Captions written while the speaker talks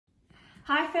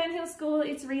Hi Fernhill School,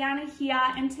 it's Rianna here,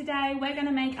 and today we're going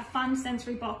to make a fun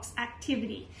sensory box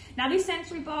activity. Now this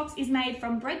sensory box is made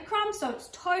from breadcrumbs, so it's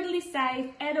totally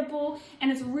safe, edible,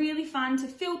 and it's really fun to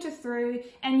filter through,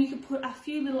 and you can put a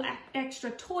few little extra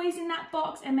toys in that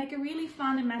box and make a really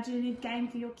fun imaginative game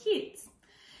for your kids.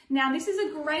 Now this is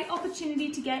a great opportunity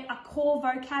to get a core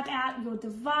vocab out, your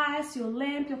device, your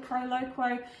lamp, your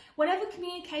Proloquo, whatever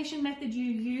communication method you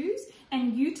use,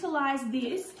 and utilize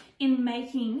this in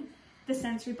making the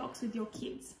sensory box with your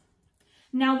kids.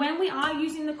 Now when we are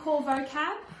using the core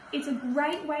vocab, it's a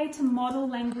great way to model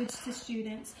language to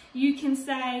students. You can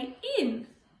say in,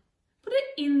 put it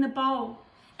in the bowl.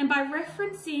 And by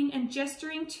referencing and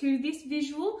gesturing to this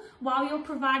visual while you're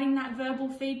providing that verbal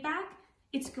feedback,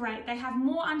 it's great. They have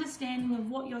more understanding of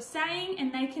what you're saying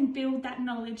and they can build that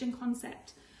knowledge and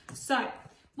concept. So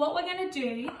what we're going to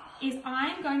do is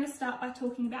I'm going to start by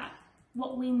talking about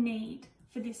what we need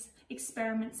for this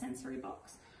experiment sensory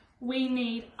box. We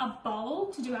need a bowl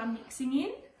to do our mixing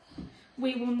in.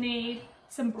 We will need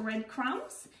some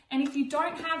breadcrumbs. And if you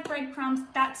don't have breadcrumbs,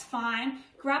 that's fine.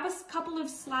 Grab a couple of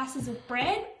slices of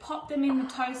bread, pop them in the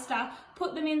toaster,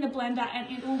 put them in the blender,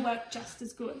 and it will work just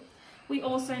as good. We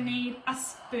also need a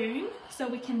spoon so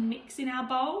we can mix in our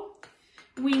bowl.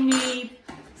 We need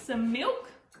some milk.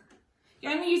 You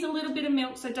only use a little bit of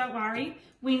milk, so don't worry.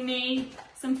 We need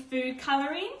some food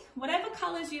colouring, whatever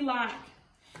colours you like.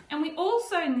 And we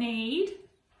also need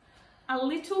a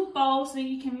little bowl so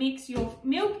you can mix your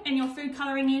milk and your food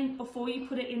colouring in before you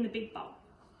put it in the big bowl.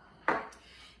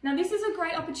 Now this is a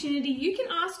great opportunity. You can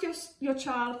ask your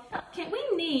child,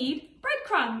 we need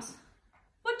breadcrumbs.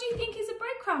 What do you think is a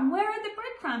breadcrumb? Where are the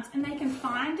breadcrumbs? And they can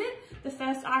find it, the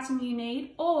first item you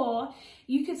need. Or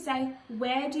you could say,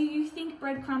 where do you think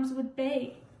breadcrumbs would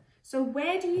be? So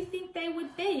where do you think they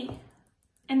would be?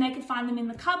 And they could find them in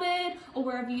the cupboard or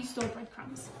wherever you store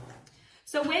breadcrumbs.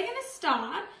 So we're going to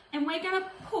start and we're going to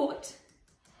put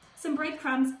some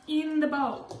breadcrumbs in the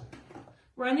bowl.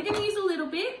 We're only going to use a little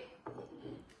bit.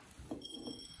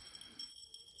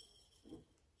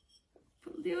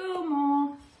 Put a little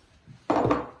more.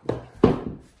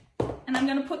 And I'm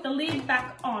going to put the lid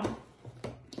back on.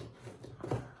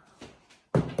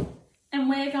 And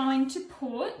we're going to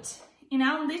put in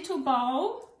our little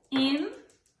bowl in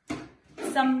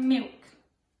some milk.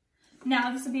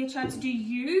 Now this will be a chance. Do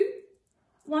you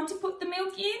want to put the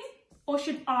milk in or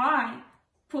should I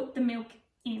put the milk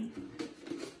in?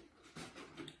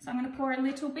 So I'm going to pour a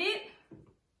little bit.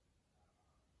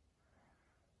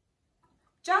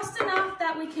 Just enough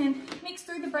that we can mix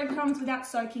through the breadcrumbs without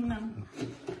soaking them.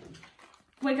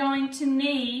 We're going to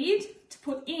need to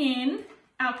put in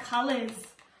our colours.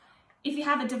 If you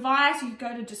have a device, you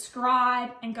go to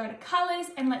describe and go to colours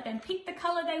and let them pick the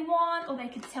colour they want, or they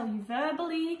could tell you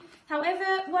verbally. However,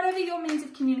 whatever your means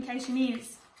of communication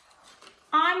is.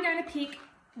 I'm going to pick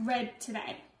red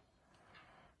today.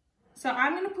 So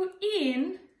I'm going to put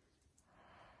in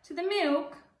to the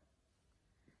milk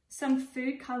some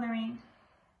food colouring.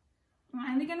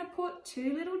 I'm only going to put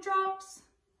 2 little drops.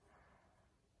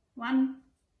 1,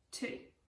 2.